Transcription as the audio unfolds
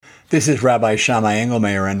This is Rabbi Shammai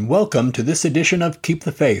Engelmayer, and welcome to this edition of Keep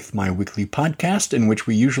the Faith, my weekly podcast in which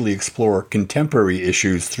we usually explore contemporary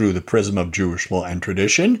issues through the prism of Jewish law and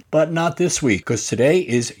tradition, but not this week, because today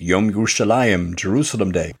is Yom Yerushalayim,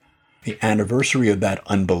 Jerusalem Day, the anniversary of that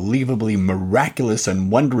unbelievably miraculous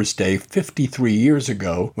and wondrous day 53 years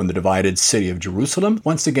ago when the divided city of Jerusalem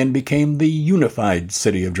once again became the unified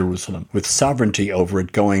city of Jerusalem, with sovereignty over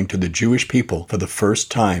it going to the Jewish people for the first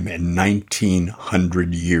time in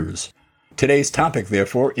 1900 years. Today's topic,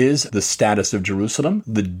 therefore, is the status of Jerusalem,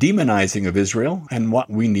 the demonizing of Israel, and what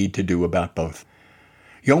we need to do about both.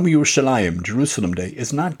 Yom Yerushalayim, Jerusalem Day,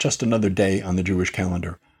 is not just another day on the Jewish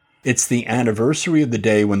calendar. It's the anniversary of the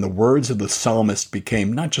day when the words of the psalmist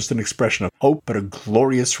became not just an expression of hope, but a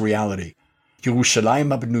glorious reality.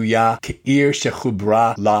 Yerushalayim habnuya ke'ir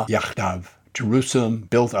shechubra la yachdav. Jerusalem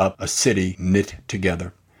built up a city knit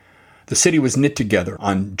together. The city was knit together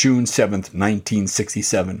on June 7th,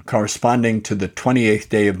 1967, corresponding to the 28th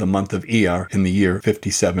day of the month of Iyar in the year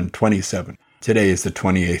 5727. Today is the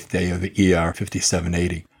 28th day of the Iyar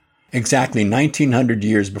 5780. Exactly 1900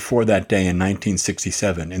 years before that day in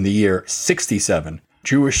 1967, in the year 67,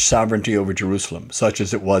 Jewish sovereignty over Jerusalem, such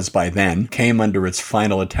as it was by then, came under its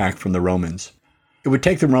final attack from the Romans. It would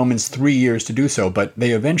take the Romans 3 years to do so, but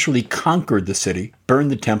they eventually conquered the city, burned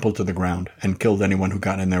the temple to the ground, and killed anyone who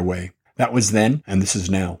got in their way. That was then, and this is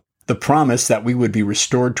now. The promise that we would be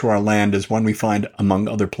restored to our land is one we find, among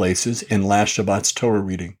other places, in last Shabbat's Torah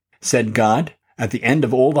reading. Said God, at the end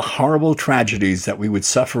of all the horrible tragedies that we would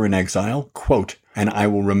suffer in exile, quote, "And I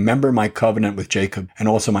will remember my covenant with Jacob, and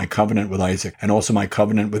also my covenant with Isaac, and also my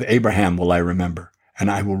covenant with Abraham will I remember, and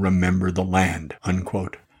I will remember the land,"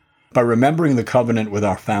 unquote. By remembering the covenant with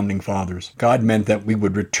our founding fathers, God meant that we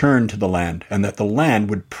would return to the land, and that the land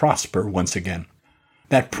would prosper once again.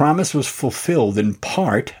 That promise was fulfilled in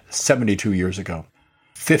part 72 years ago.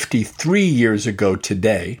 53 years ago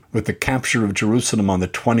today, with the capture of Jerusalem on the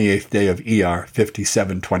 28th day of Iyar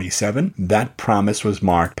 5727, that promise was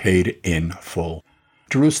marked, paid in full.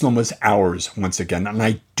 Jerusalem was ours once again, and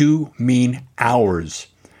I do mean ours.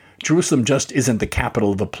 Jerusalem just isn't the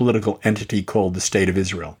capital of a political entity called the State of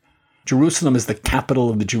Israel. Jerusalem is the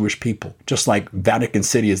capital of the Jewish people, just like Vatican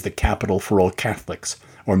City is the capital for all Catholics,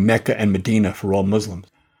 or Mecca and Medina for all Muslims.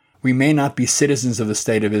 We may not be citizens of the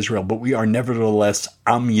State of Israel, but we are nevertheless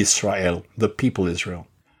Am Yisrael, the people Israel.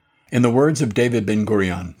 In the words of David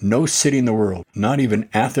Ben-Gurion, no city in the world, not even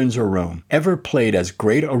Athens or Rome, ever played as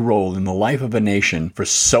great a role in the life of a nation for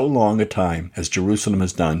so long a time as Jerusalem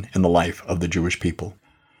has done in the life of the Jewish people.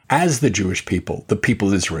 As the Jewish people, the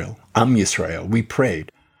people Israel, Am Yisrael, we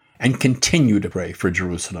prayed and continue to pray for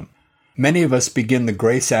Jerusalem. Many of us begin the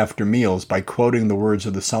grace after meals by quoting the words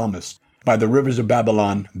of the psalmist. By the rivers of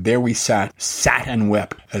Babylon, there we sat and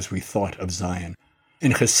wept as we thought of Zion.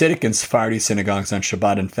 In Hasidic and Sephardi synagogues on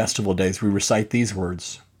Shabbat and festival days, we recite these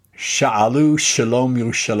words. Sha'alu shalom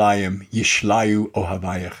Yerushalayim, yishlayu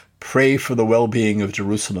ohavayach. Pray for the well-being of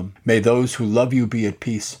Jerusalem. May those who love you be at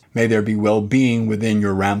peace. May there be well-being within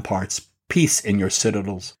your ramparts, peace in your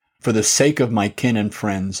citadels. For the sake of my kin and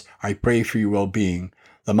friends, I pray for your well-being.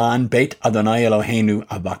 Laman Beit Adonai Eloheinu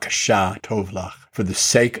avakasha tovlach. For the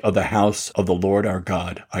sake of the house of the Lord our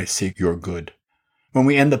God, I seek your good. When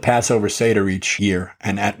we end the Passover Seder each year,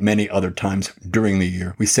 and at many other times during the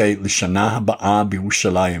year, we say, L'shana ha'ba'ah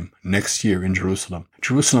b'Yerushalayim, next year in Jerusalem.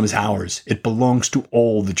 Jerusalem is ours. It belongs to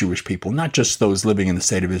all the Jewish people, not just those living in the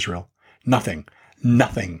State of Israel. Nothing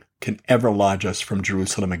can ever lodge us from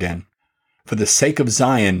Jerusalem again. For the sake of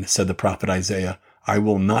Zion, said the prophet Isaiah, I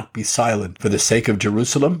will not be silent. For the sake of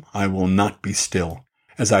Jerusalem, I will not be still.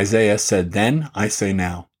 As Isaiah said then, I say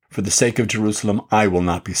now, for the sake of Jerusalem, I will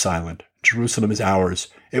not be silent. Jerusalem is ours.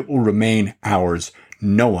 It will remain ours.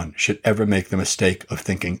 No one should ever make the mistake of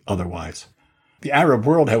thinking otherwise. The Arab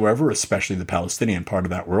world, however, especially the Palestinian part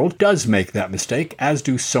of that world, does make that mistake, as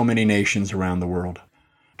do so many nations around the world.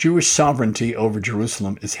 Jewish sovereignty over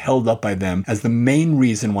Jerusalem is held up by them as the main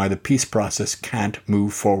reason why the peace process can't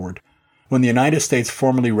move forward. When the United States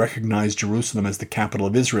formally recognized Jerusalem as the capital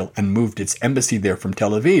of Israel and moved its embassy there from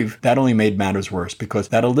Tel Aviv, that only made matters worse because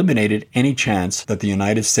that eliminated any chance that the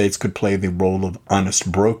United States could play the role of honest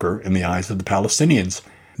broker in the eyes of the Palestinians.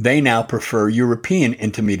 They now prefer European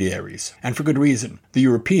intermediaries, and for good reason. The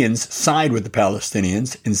Europeans side with the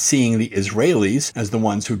Palestinians in seeing the Israelis as the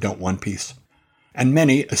ones who don't want peace. And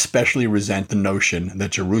many especially resent the notion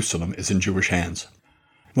that Jerusalem is in Jewish hands.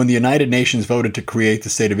 When the United Nations voted to create the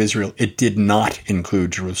State of Israel, it did not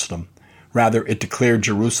include Jerusalem. Rather, it declared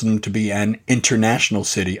Jerusalem to be an international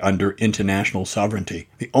city under international sovereignty.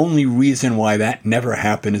 The only reason why that never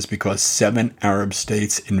happened is because 7 Arab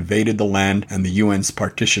states invaded the land and the UN's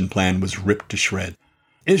partition plan was ripped to shreds.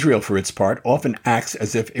 Israel, for its part, often acts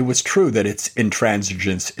as if it was true that its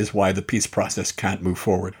intransigence is why the peace process can't move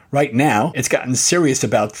forward. Right now, it's gotten serious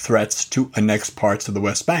about threats to annex parts of the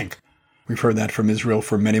West Bank. We've heard that from Israel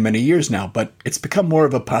for many, many years now, but it's become more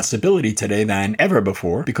of a possibility today than ever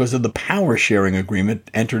before because of the power-sharing agreement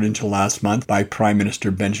entered into last month by Prime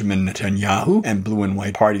Minister Benjamin Netanyahu and Blue and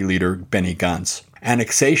White Party leader Benny Gantz.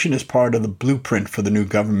 Annexation is part of the blueprint for the new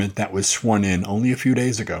government that was sworn in only a few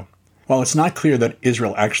days ago. While it's not clear that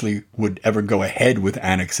Israel actually would ever go ahead with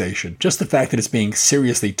annexation, just the fact that it's being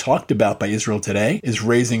seriously talked about by Israel today is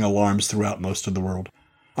raising alarms throughout most of the world.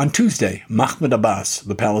 On Tuesday, Mahmoud Abbas,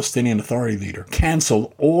 the Palestinian Authority leader,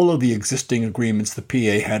 canceled all of the existing agreements the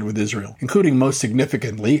PA had with Israel, including most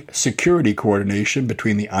significantly security coordination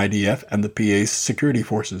between the IDF and the PA's security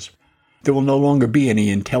forces. There will no longer be any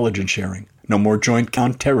intelligence sharing, no more joint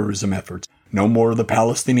counterterrorism efforts, no more of the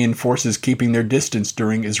Palestinian forces keeping their distance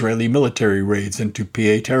during Israeli military raids into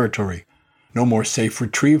PA territory, no more safe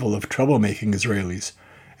retrieval of troublemaking Israelis,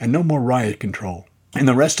 and no more riot control. In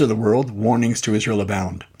the rest of the world, warnings to Israel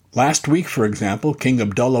abound. Last week, for example, King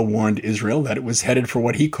Abdullah warned Israel that it was headed for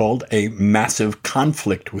what he called a massive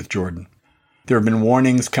conflict with Jordan. There have been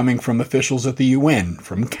warnings coming from officials at the UN,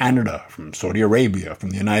 from Canada, from Saudi Arabia, from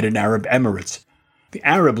the United Arab Emirates. The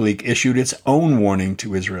Arab League issued its own warning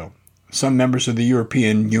to Israel. Some members of the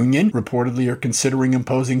European Union reportedly are considering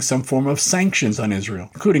imposing some form of sanctions on Israel,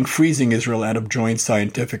 including freezing Israel out of joint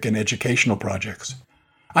scientific and educational projects.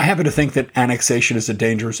 I happen to think that annexation is a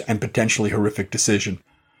dangerous and potentially horrific decision.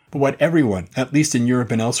 But what everyone, at least in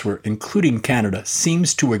Europe and elsewhere, including Canada,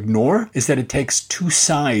 seems to ignore is that it takes 2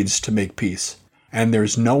 sides to make peace. And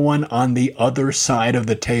there's no one on the other side of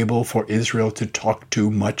the table for Israel to talk to,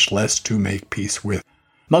 much less to make peace with.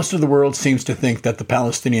 Most of the world seems to think that the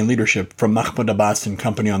Palestinian leadership, from Mahmoud Abbas and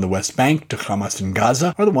company on the West Bank to Hamas in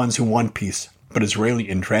Gaza, are the ones who want peace. But Israeli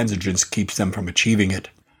intransigence keeps them from achieving it.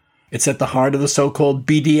 It's at the heart of the so-called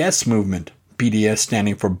BDS movement, BDS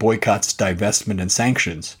standing for Boycotts, Divestment, and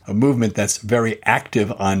Sanctions, a movement that's very active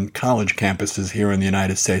on college campuses here in the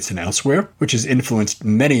United States and elsewhere, which has influenced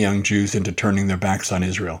many young Jews into turning their backs on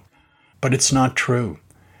Israel. But it's not true.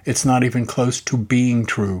 It's not even close to being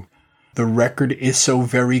true. The record is so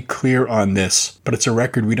very clear on this, but it's a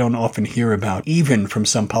record we don't often hear about, even from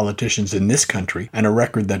some politicians in this country, and a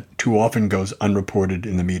record that too often goes unreported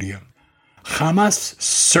in the media. Hamas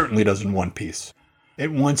certainly doesn't want peace.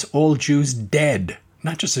 It wants all Jews dead,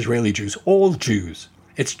 not just Israeli Jews, all Jews.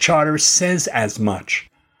 Its charter says as much.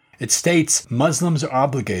 It states Muslims are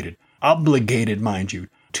obligated, mind you,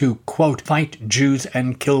 to, quote, fight Jews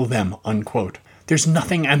and kill them, unquote. There's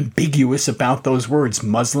nothing ambiguous about those words.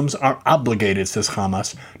 Muslims are obligated, says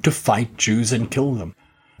Hamas, to fight Jews and kill them.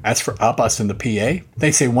 As for Abbas and the PA,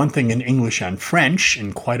 they say one thing in English and French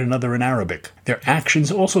and quite another in Arabic. Their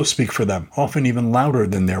actions also speak for them, often even louder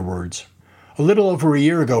than their words. A little over a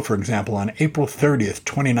year ago, for example, on April 30th,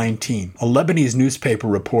 2019, a Lebanese newspaper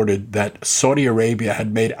reported that Saudi Arabia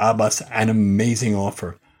had made Abbas an amazing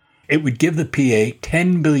offer. It would give the PA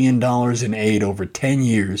 $10 billion in aid over 10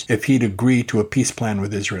 years if he'd agree to a peace plan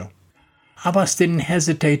with Israel. Abbas didn't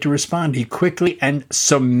hesitate to respond. He quickly and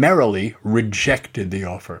summarily rejected the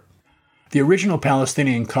offer. The original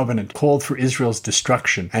Palestinian covenant called for Israel's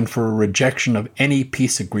destruction and for a rejection of any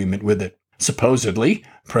peace agreement with it. Supposedly,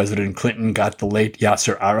 President Clinton got the late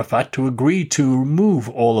Yasser Arafat to agree to remove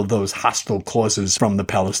all of those hostile clauses from the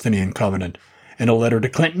Palestinian covenant. In a letter to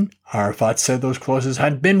Clinton, Arafat said those clauses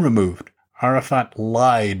had been removed. Arafat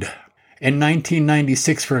lied. In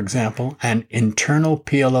 1996, for example, an internal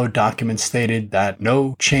PLO document stated that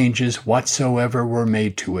no changes whatsoever were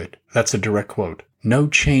made to it. That's a direct quote. No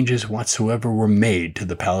changes whatsoever were made to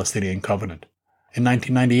the Palestinian covenant. In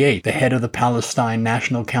 1998, the head of the Palestine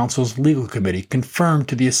National Council's legal committee confirmed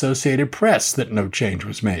to the Associated Press that no change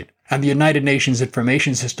was made. And the United Nations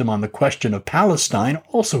Information System on the question of Palestine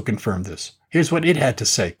also confirmed this. Here's what it had to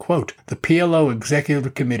say, quote, the PLO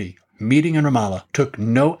Executive Committee, meeting in Ramallah, took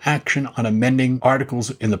no action on amending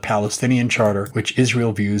articles in the Palestinian Charter, which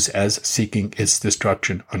Israel views as seeking its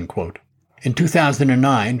destruction, unquote. In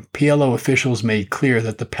 2009, PLO officials made clear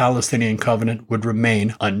that the Palestinian covenant would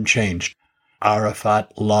remain unchanged.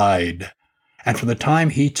 Arafat lied. And from the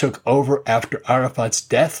time he took over after Arafat's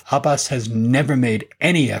death, Abbas has never made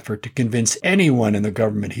any effort to convince anyone in the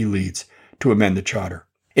government he leads to amend the charter.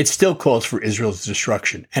 It still calls for Israel's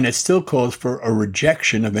destruction, and it still calls for a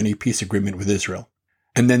rejection of any peace agreement with Israel.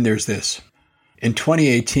 And then there's this. In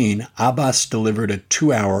 2018, Abbas delivered a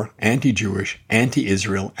 2-hour anti-Jewish,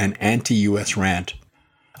 anti-Israel, and anti-U.S. rant.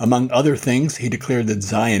 Among other things, he declared that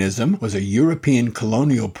Zionism was a European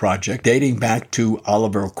colonial project dating back to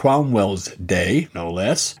Oliver Cromwell's day, no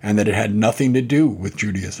less, and that it had nothing to do with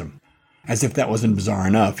Judaism. As if that wasn't bizarre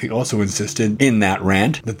enough, he also insisted in that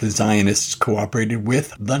rant that the Zionists cooperated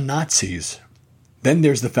with the Nazis. Then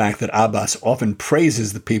there's the fact that Abbas often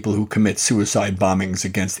praises the people who commit suicide bombings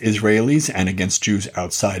against Israelis and against Jews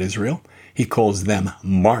outside Israel. He calls them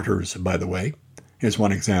martyrs, by the way. Here's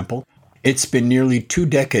one example. It's been nearly 2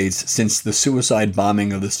 decades since the suicide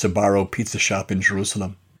bombing of the Sbarro pizza shop in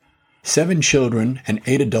Jerusalem. 7 children and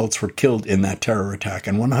 8 adults were killed in that terror attack,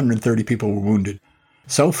 and 130 people were wounded.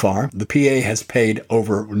 So far, the PA has paid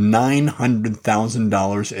over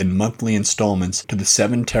 $900,000 in monthly installments to the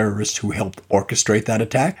 7 terrorists who helped orchestrate that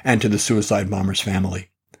attack and to the suicide bomber's family.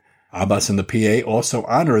 Abbas and the PA also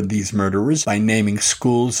honored these murderers by naming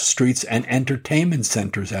schools, streets, and entertainment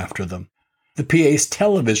centers after them. The PA's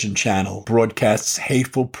television channel broadcasts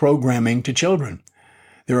hateful programming to children.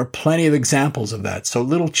 There are plenty of examples of that, so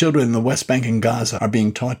little children in the West Bank and Gaza are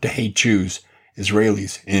being taught to hate Jews,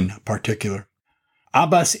 Israelis in particular.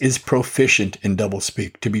 Abbas is proficient in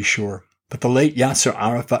doublespeak, to be sure, but the late Yasser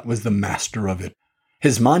Arafat was the master of it.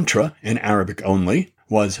 His mantra, in Arabic only,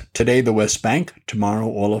 was, "Today the West Bank, tomorrow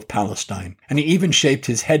all of Palestine," and he even shaped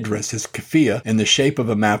his headdress, his keffiyeh, in the shape of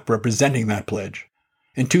a map representing that pledge.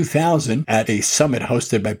 In 2000, at a summit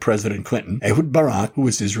hosted by President Clinton, Ehud Barak, who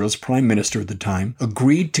was Israel's prime minister at the time,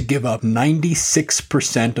 agreed to give up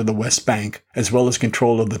 96% of the West Bank, as well as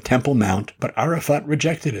control of the Temple Mount, but Arafat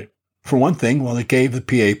rejected it. For one thing, while it gave the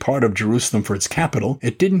PA part of Jerusalem for its capital,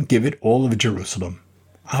 it didn't give it all of Jerusalem.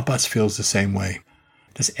 Abbas feels the same way.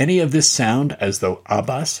 Does any of this sound as though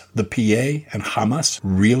Abbas, the PA, and Hamas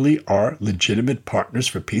really are legitimate partners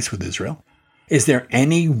for peace with Israel? Is there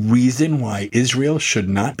any reason why Israel should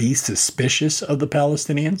not be suspicious of the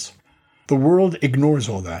Palestinians? The world ignores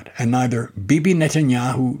all that, and neither Bibi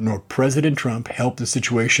Netanyahu nor President Trump help the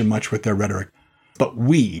situation much with their rhetoric. But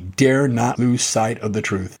we dare not lose sight of the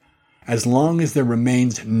truth. As long as there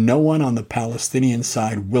remains no one on the Palestinian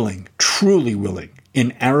side willing, truly willing,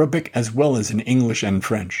 in Arabic as well as in English and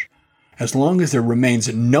French, as long as there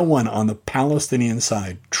remains no one on the Palestinian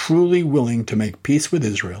side truly willing to make peace with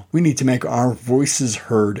Israel, we need to make our voices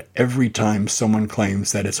heard every time someone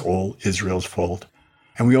claims that it's all Israel's fault.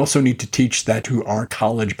 And we also need to teach that to our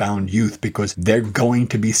college-bound youth because they're going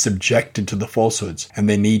to be subjected to the falsehoods and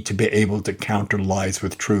they need to be able to counter lies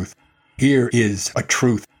with truth. Here is a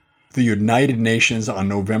truth. The United Nations on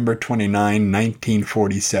November 29,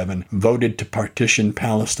 1947, voted to partition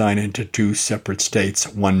Palestine into 2 separate states,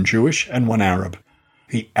 one Jewish and one Arab.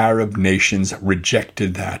 The Arab nations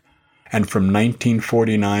rejected that, and from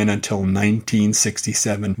 1949 until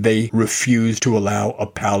 1967, they refused to allow a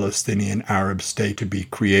Palestinian Arab state to be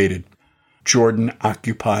created. Jordan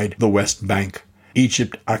occupied the West Bank.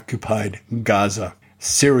 Egypt occupied Gaza.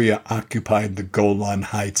 Syria occupied the Golan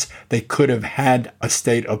Heights. They could have had a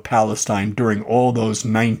state of Palestine during all those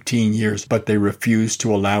 19 years, but they refused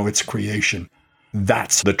to allow its creation.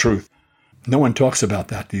 That's the truth. No one talks about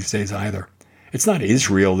that these days either. It's not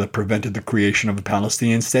Israel that prevented the creation of a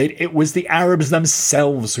Palestinian state. It was the Arabs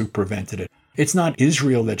themselves who prevented it. It's not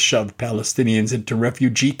Israel that shoved Palestinians into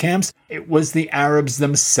refugee camps. It was the Arabs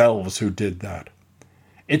themselves who did that.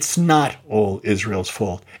 It's not all Israel's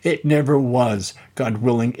fault. It never was. God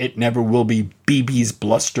willing, it never will be, Bibi's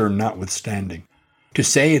bluster notwithstanding. To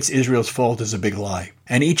say it's Israel's fault is a big lie.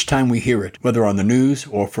 And each time we hear it, whether on the news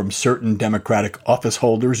or from certain Democratic office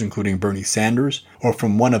holders, including Bernie Sanders, or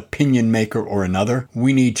from one opinion maker or another,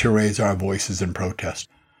 we need to raise our voices in protest.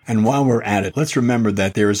 And while we're at it, let's remember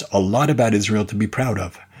that there's a lot about Israel to be proud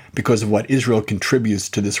of because of what Israel contributes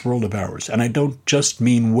to this world of ours. And I don't just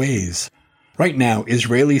mean ways. Right now,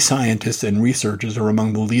 Israeli scientists and researchers are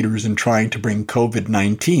among the leaders in trying to bring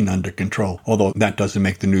COVID-19 under control, although that doesn't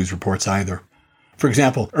make the news reports either. For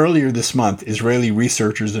example, earlier this month, Israeli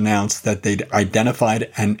researchers announced that they'd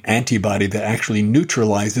identified an antibody that actually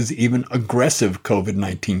neutralizes even aggressive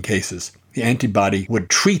COVID-19 cases. The antibody would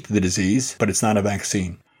treat the disease, but it's not a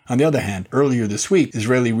vaccine. On the other hand, earlier this week,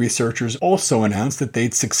 Israeli researchers also announced that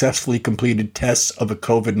they'd successfully completed tests of a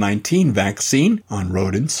COVID-19 vaccine on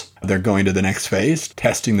rodents. They're going to the next phase,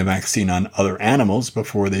 testing the vaccine on other animals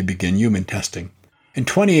before they begin human testing. In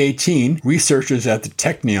 2018, researchers at the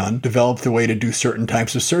Technion developed a way to do certain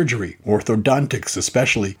types of surgery, orthodontics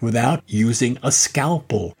especially, without using a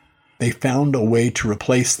scalpel. They found a way to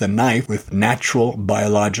replace the knife with natural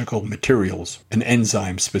biological materials, an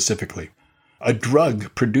enzyme specifically. A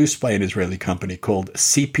drug produced by an Israeli company called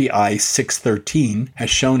CPI-613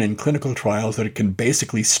 has shown in clinical trials that it can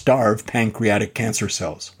basically starve pancreatic cancer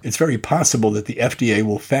cells. It's very possible that the FDA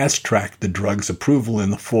will fast-track the drug's approval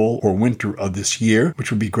in the fall or winter of this year,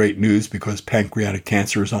 which would be great news because pancreatic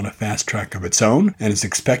cancer is on a fast track of its own and is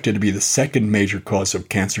expected to be the second major cause of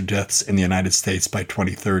cancer deaths in the United States by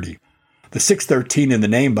 2030. The 613 in the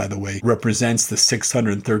name, by the way, represents the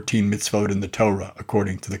 613 mitzvot in the Torah,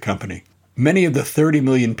 according to the company. Many of the 30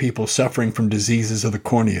 million people suffering from diseases of the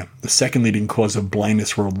cornea, the second leading cause of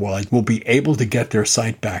blindness worldwide, will be able to get their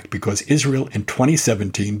sight back because Israel in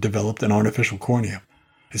 2017 developed an artificial cornea.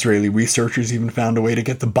 Israeli researchers even found a way to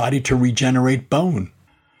get the body to regenerate bone.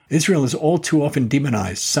 Israel is all too often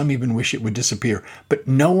demonized. Some even wish it would disappear. But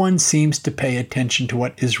no one seems to pay attention to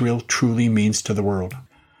what Israel truly means to the world.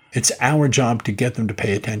 It's our job to get them to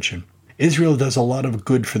pay attention. Israel does a lot of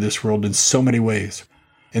good for this world in so many ways,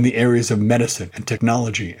 in the areas of medicine and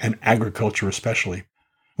technology and agriculture especially.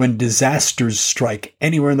 When disasters strike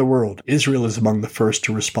anywhere in the world, Israel is among the first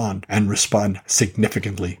to respond, and respond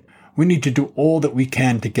significantly. We need to do all that we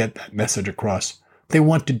can to get that message across. They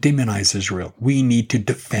want to demonize Israel. We need to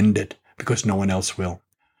defend it because no one else will.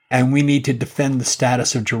 And we need to defend the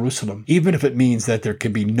status of Jerusalem, even if it means that there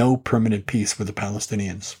can be no permanent peace with the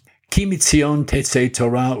Palestinians. Ki mitzion tetzei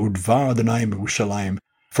Torah udvar Adonai Yerushalayim.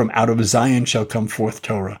 From out of Zion shall come forth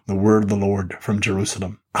Torah, the word of the Lord from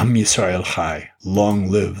Jerusalem. Am Yisrael Chai. Long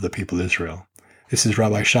live the people of Israel. This is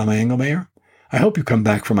Rabbi Shammai Engelmayer. I hope you come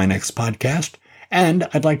back for my next podcast. And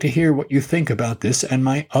I'd like to hear what you think about this and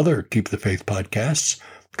my other Keep the Faith podcasts.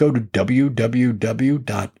 Go to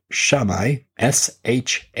www.shammai,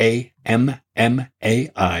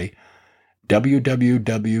 SHAMMAI,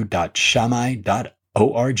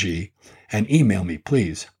 www.shammai.org, and email me,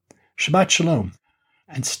 please. Shabbat Shalom,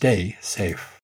 and stay safe.